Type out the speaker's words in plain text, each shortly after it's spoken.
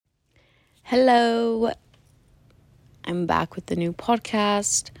Hello, I'm back with the new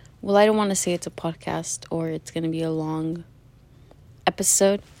podcast. Well, I don't want to say it's a podcast or it's going to be a long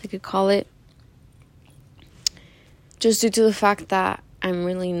episode, I could call it. Just due to the fact that I'm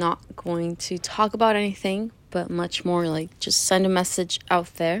really not going to talk about anything, but much more like just send a message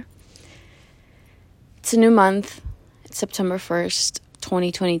out there. It's a new month. It's September 1st,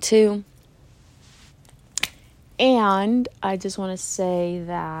 2022. And I just want to say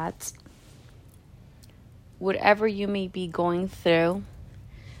that whatever you may be going through,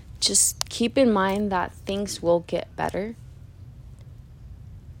 just keep in mind that things will get better.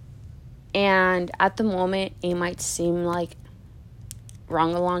 And at the moment, it might seem like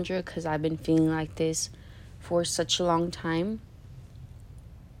wrong, Alondra, because I've been feeling like this for such a long time.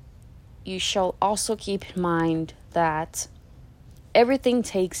 You shall also keep in mind that everything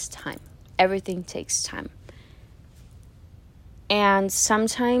takes time. Everything takes time. And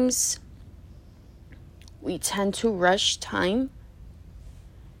sometimes we tend to rush time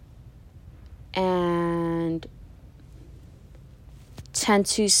and tend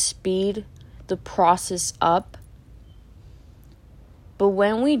to speed the process up. But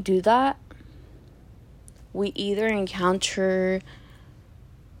when we do that, we either encounter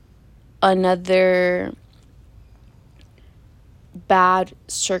another bad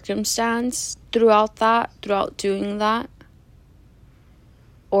circumstance throughout doing that,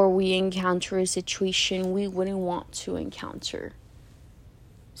 or we encounter a situation we wouldn't want to encounter.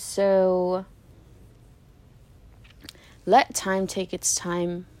 So let time take its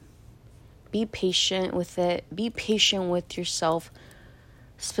time. Be patient with it. Be patient with yourself.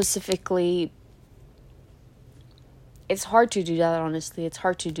 Specifically, it's hard to do that, honestly. It's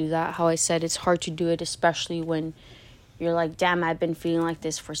hard to do that. How I said, it's hard to do it, especially when you're like, damn, I've been feeling like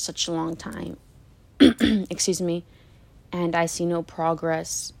this for such a long time. Excuse me. And I see no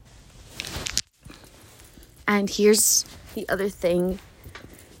progress. And here's the other thing.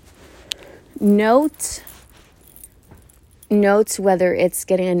 Note whether it's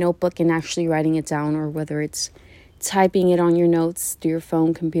getting a notebook and actually writing it down, or whether it's typing it on your notes through your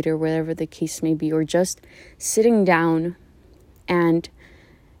phone, computer, whatever the case may be, or just sitting down and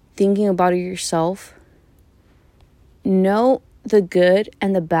thinking about it yourself. Note the good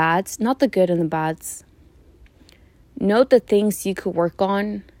and the bads, not the good and the bads. Note the things you could work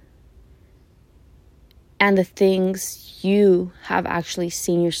on and the things you have actually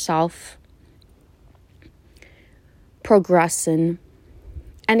seen yourself progress in.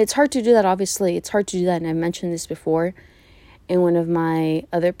 And it's hard to do that, obviously. It's hard to do that, and I mentioned this before in one of my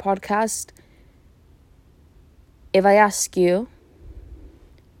other podcasts. If I ask you,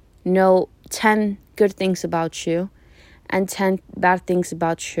 know 10 good things about you and 10 bad things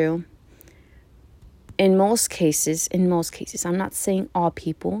about you, in most cases, I'm not saying all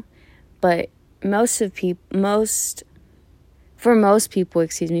people, but for most people,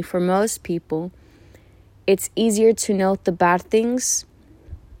 it's easier to note the bad things,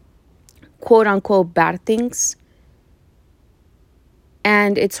 quote unquote bad things,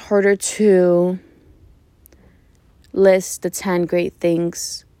 and it's harder to list the 10 great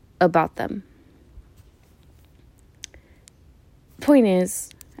things about them. Point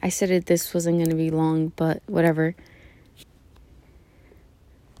is, I said this wasn't going to be long, but whatever.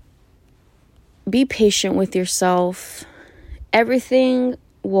 Be patient with yourself. Everything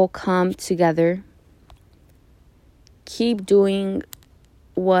will come together. Keep doing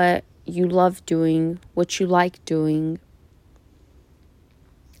what you love doing, what you like doing.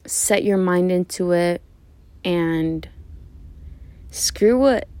 Set your mind into it and screw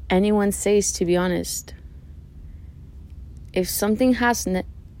what anyone says, to be honest. If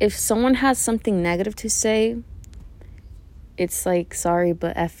someone has something negative to say, it's like, sorry,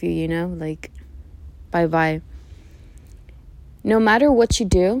 but F you, like, bye-bye. No matter what you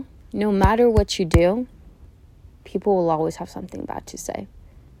do, people will always have something bad to say.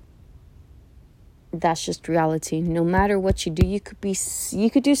 That's just reality. No matter what you do, you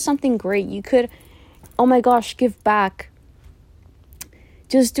could do something great. You could, oh my gosh, give back.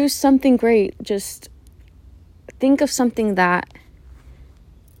 Just do something great. Just think of something that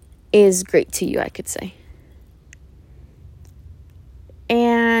is great to you, I could say.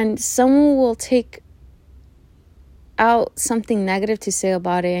 And someone will take out something negative to say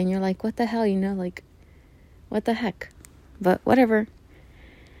about it, and you're like, what the hell, like, what the heck? But whatever.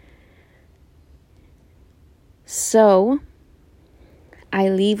 So, I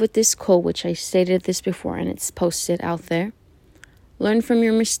leave with this quote, which I stated this before, and it's posted out there. Learn from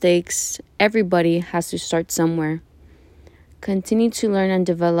your mistakes. Everybody has to start somewhere. Continue to learn and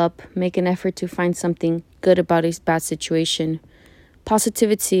develop. Make an effort to find something good about a bad situation.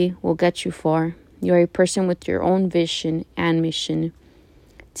 Positivity will get you far. You are a person with your own vision and mission.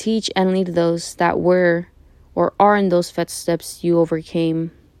 Teach and lead those that were or are in those footsteps you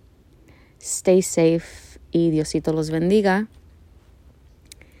overcame. Stay safe y Diosito los bendiga.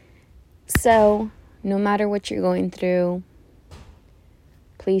 So, no matter what you're going through,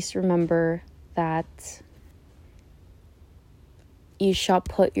 please remember that you shall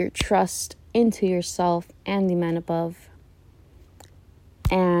put your trust into yourself and the man above.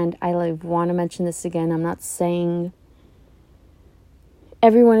 And I want to mention this again. I'm not saying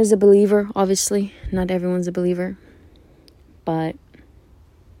everyone is a believer, obviously. Not everyone's a believer. But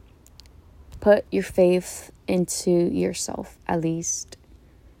put your faith into yourself, at least.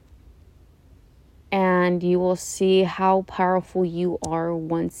 And you will see how powerful you are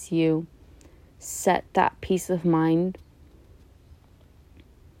once you set that peace of mind.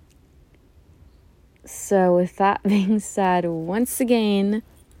 So with that being said, once again,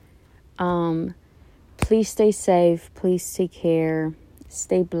 please stay safe. Please take care.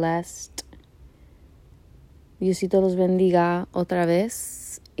 Stay blessed. Diosito los bendiga otra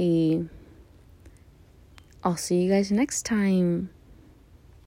vez. Y I'll see you guys next time.